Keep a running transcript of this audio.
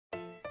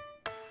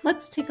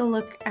Let's take a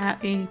look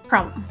at a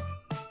problem.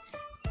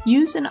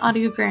 Use an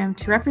audiogram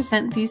to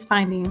represent these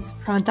findings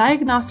from a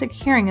diagnostic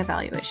hearing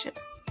evaluation.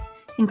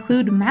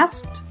 Include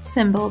masked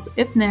symbols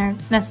if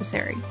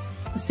necessary.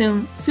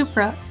 Assume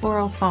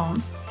supraoral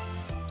phones.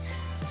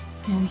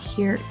 And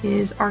here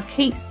is our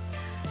case.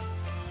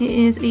 It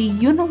is a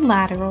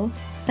unilateral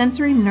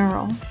sensory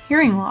neural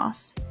hearing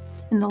loss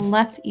in the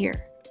left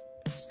ear.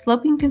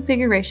 Sloping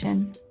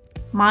configuration,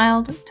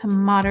 mild to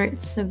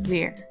moderate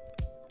severe.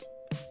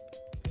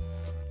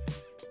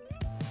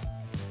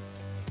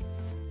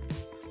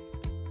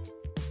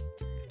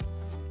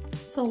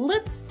 So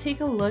let's take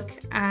a look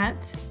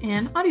at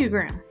an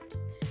audiogram.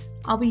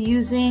 I'll be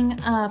using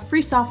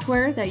free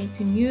software that you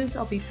can use.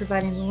 I'll be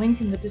providing the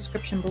link in the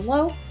description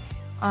below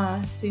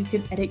so you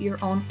can edit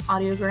your own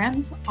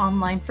audiograms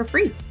online for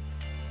free.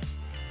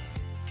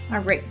 All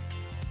right,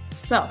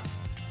 so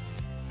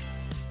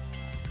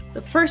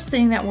the first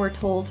thing that we're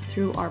told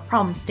through our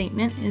problem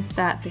statement is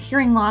that the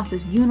hearing loss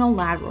is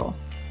unilateral.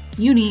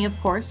 Uni, of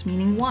course,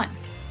 meaning one.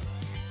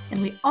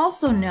 And we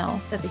also know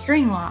that the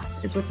hearing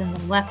loss is within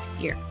the left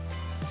ear.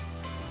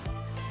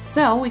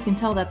 So we can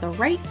tell that the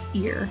right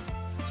ear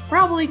is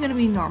probably going to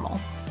be normal,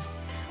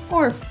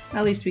 or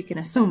at least we can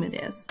assume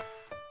it is.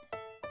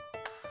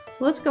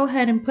 So let's go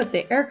ahead and put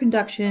the air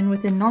conduction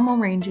within normal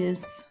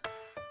ranges.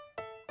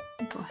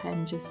 Go ahead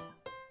and just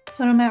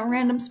put them at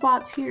random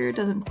spots here. It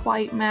doesn't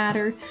quite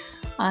matter,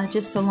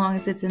 just so long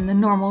as it's in the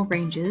normal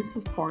ranges,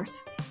 of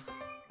course.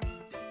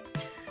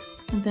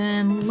 And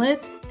then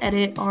let's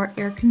edit our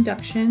air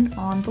conduction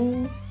on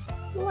the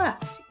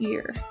left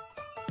ear.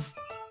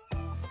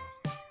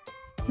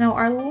 Now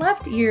our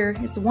left ear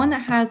is the one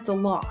that has the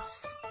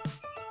loss,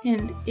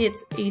 and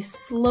it's a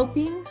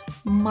sloping,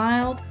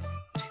 mild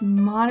to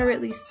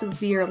moderately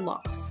severe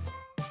loss.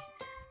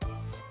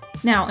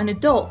 Now in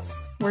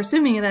adults, we're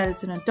assuming that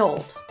it's an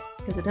adult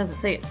because it doesn't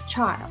say it's a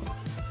child.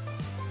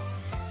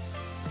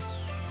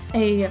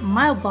 A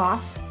mild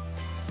loss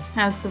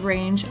has the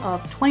range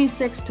of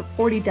 26 to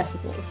 40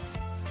 decibels,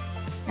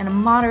 and a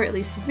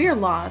moderately severe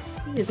loss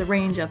is a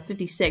range of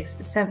 56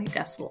 to 70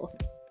 decibels.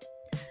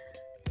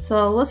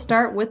 So let's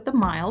start with the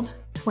mild,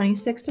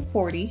 26 to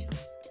 40.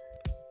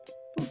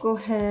 We'll go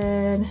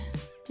ahead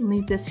and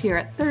leave this here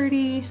at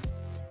 30.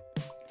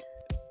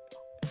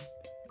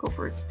 Go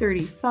for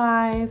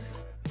 35.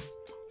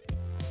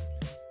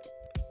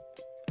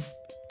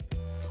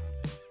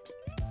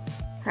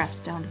 Perhaps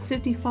down to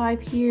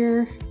 55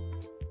 here.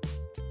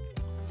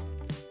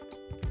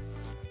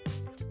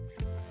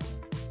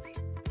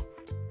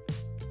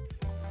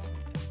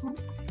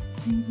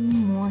 Maybe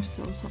more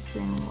so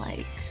something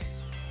like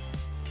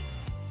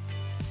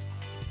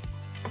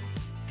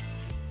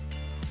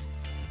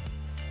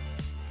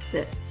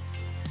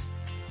this.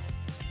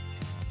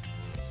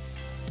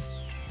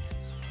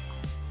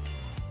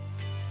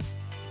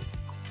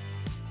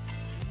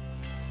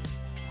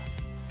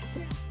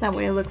 That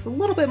way it looks a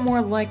little bit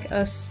more like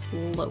a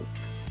slope.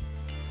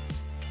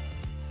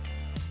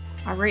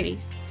 Alrighty,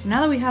 so now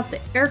that we have the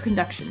air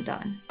conduction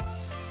done,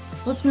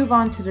 let's move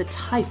on to the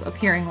type of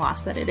hearing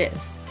loss that it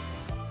is,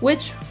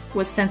 which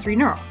was sensory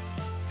neural.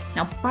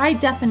 Now, by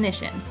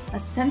definition, a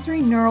sensory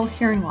neural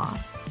hearing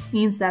loss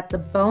means that the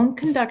bone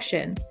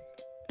conduction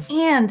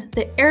and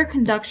the air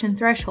conduction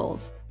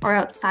thresholds are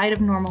outside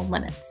of normal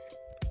limits,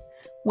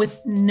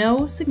 with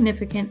no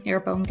significant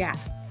air-bone gap.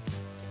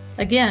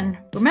 Again,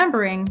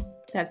 remembering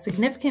that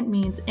significant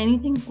means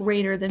anything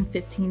greater than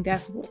 15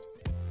 decibels.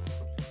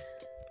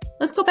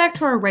 Let's go back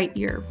to our right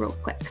ear real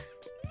quick.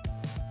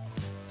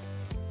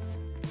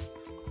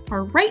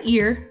 Our right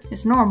ear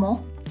is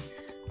normal,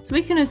 so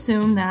we can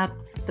assume that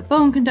the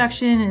bone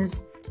conduction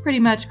is pretty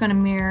much going to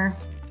mirror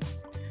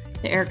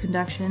the air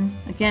conduction.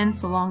 Again,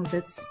 so long as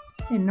it's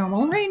in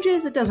normal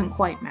ranges, it doesn't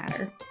quite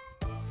matter.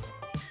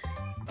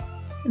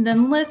 And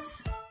then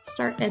let's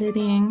start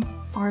editing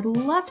our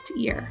left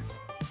ear.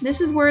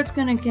 This is where it's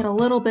going to get a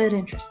little bit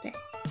interesting.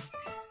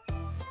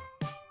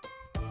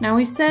 Now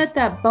we said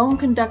that bone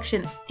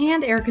conduction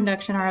and air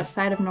conduction are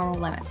outside of normal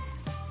limits.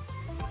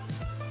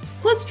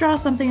 So let's draw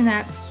something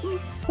that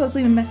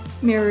closely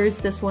mirrors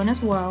this one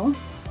as well.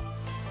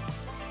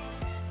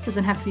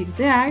 Doesn't have to be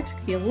exact, it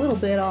could be a little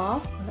bit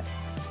off, but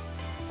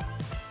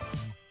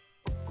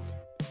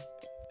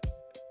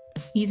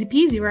easy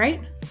peasy, right?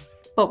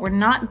 But we're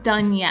not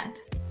done yet.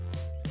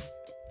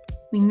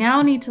 We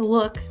now need to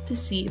look to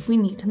see if we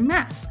need to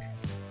mask.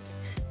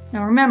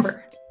 Now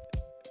remember,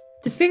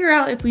 to figure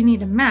out if we need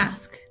to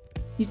mask,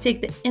 you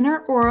take the inner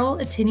oral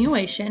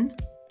attenuation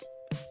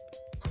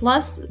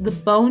plus the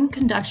bone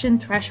conduction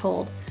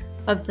threshold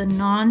of the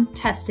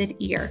non-tested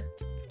ear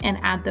and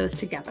add those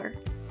together.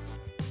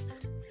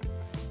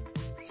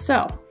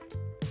 So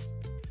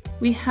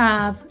we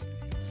have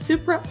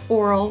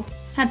supraoral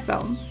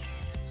headphones.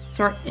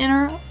 So our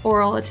inner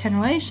oral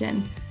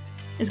attenuation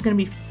is going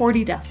to be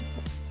 40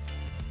 decibels.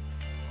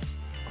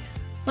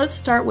 Let's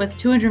start with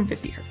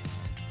 250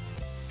 hertz.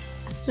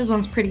 This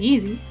one's pretty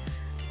easy.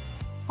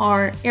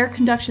 Our air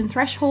conduction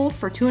threshold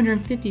for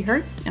 250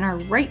 hertz in our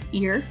right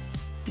ear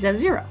is at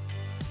 0.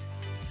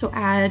 So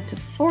add to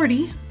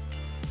 40,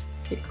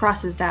 it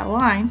crosses that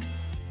line.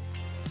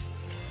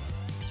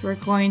 So we're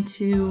going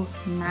to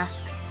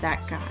mask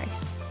that guy.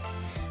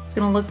 It's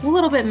going to look a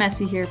little bit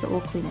messy here, but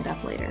we'll clean it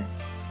up later.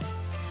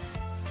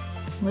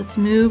 Let's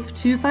move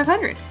to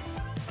 500.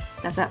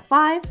 That's at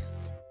 5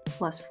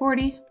 plus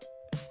 40,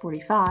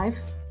 45.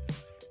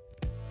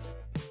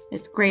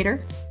 It's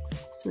greater,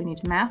 so we need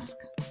to mask.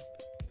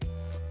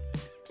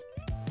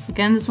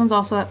 Again, this one's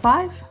also at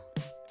 5,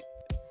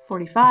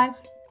 45,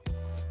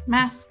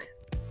 mask.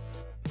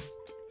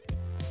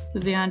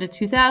 Moving on to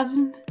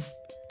 2000,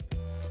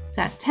 it's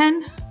at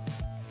 10.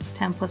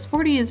 10 plus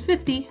 40 is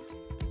 50,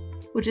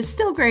 which is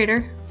still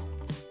greater.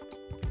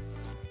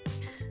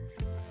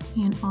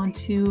 And on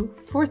to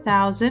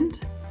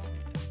 4000.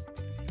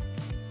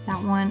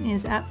 That one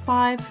is at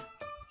 5,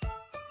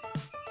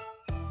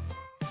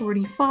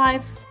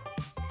 45.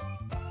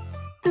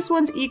 This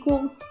one's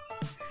equal.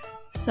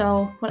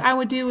 So what I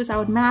would do is I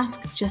would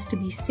mask just to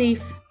be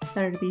safe.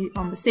 Better to be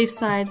on the safe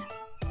side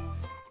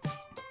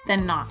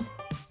than not.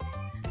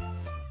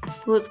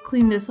 So let's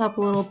clean this up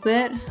a little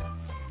bit.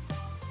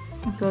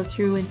 I'll go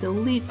through and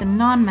delete the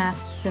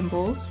non-masked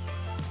symbols.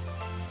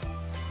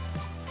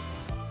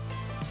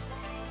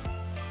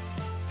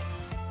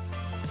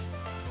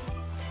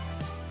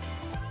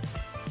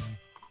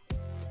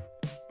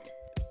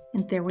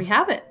 And there we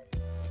have it.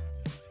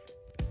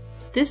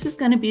 This is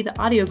going to be the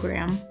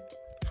audiogram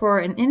for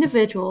an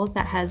individual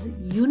that has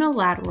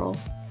unilateral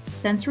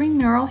sensory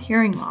neural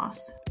hearing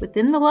loss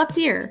within the left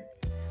ear,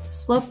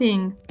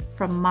 sloping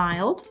from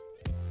mild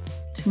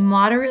to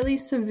moderately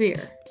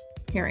severe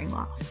hearing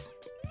loss.